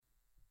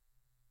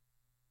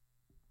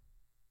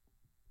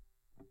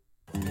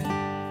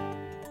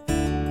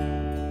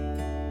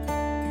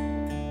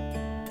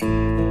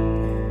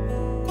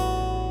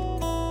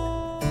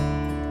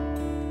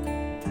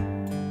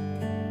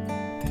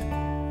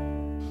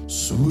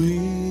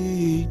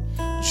Sweet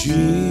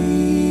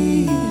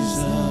Jesus,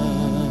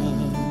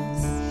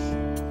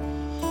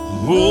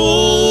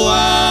 oh,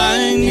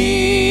 I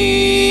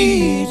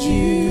need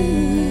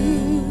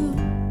you,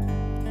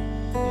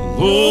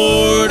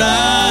 Lord,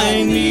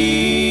 I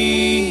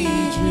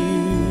need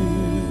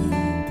you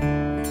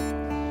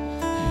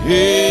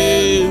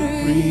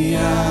every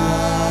hour.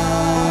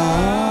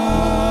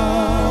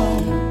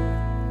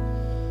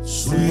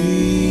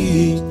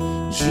 Sweet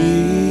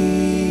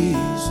Jesus,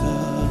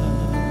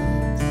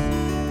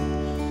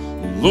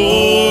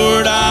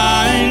 Lord,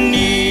 I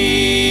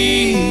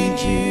need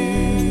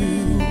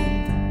you.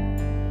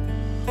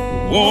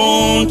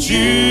 Won't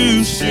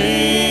you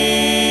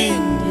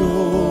send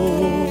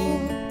your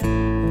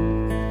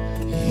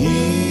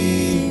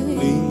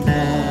healing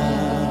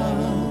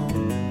power?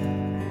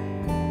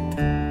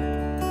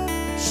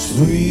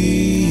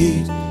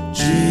 Sweet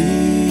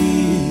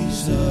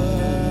Jesus,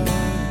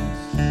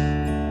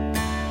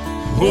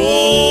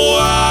 oh,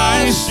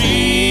 I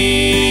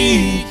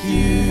seek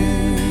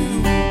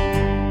you,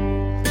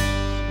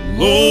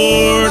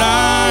 Lord,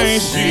 I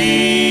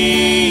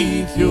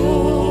seek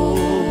your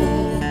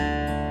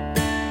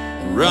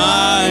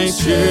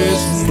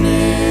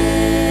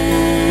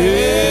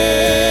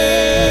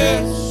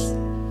righteousness.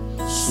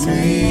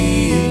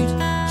 Sweet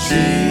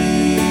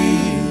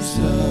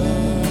Jesus,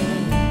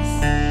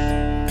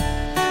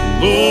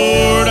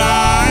 Lord,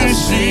 I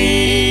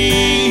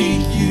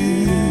seek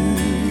you.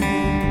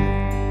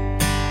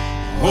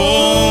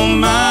 All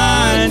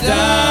my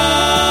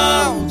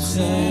doubts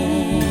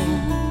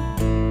and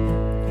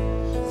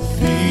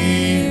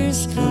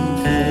fears confess.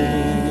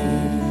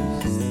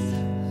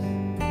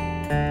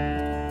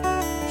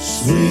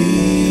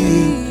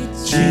 Sweet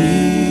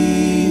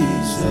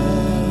Jesus,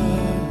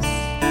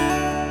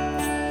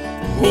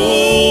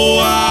 oh,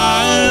 I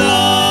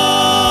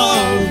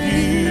love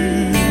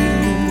you,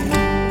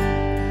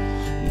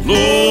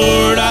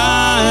 Lord,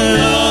 I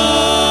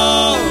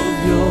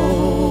love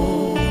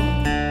your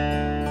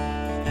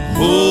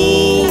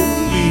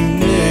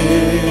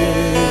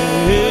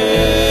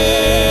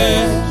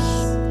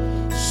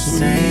holiness.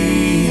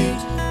 Sweet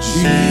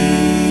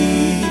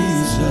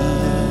Jesus,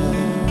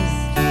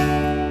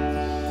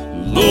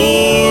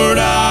 Lord,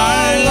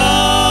 I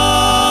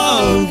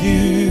love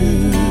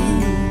you.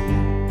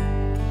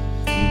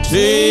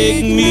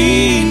 Take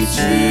me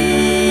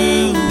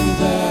to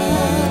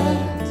that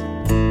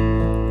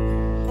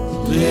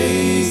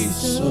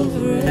place of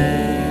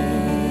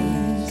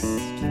rest.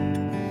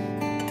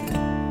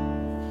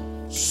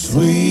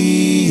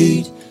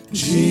 Sweet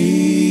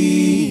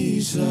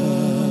Jesus,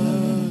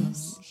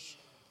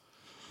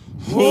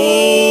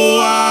 oh,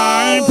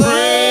 I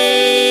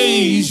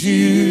praise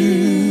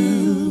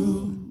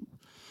you,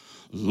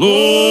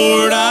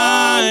 Lord,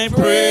 I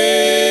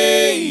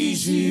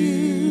praise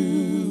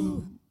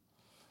you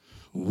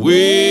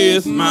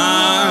with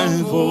my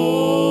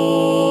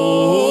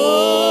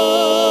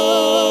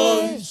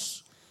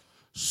voice.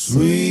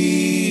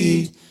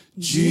 Sweet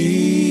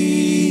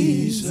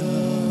Jesus,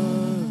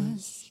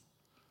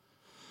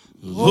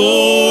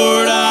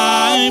 Lord,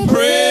 I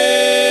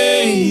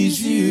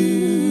praise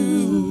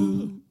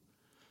you.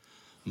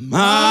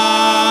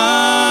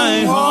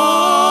 My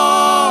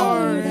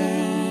heart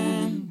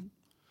and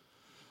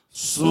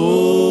soul.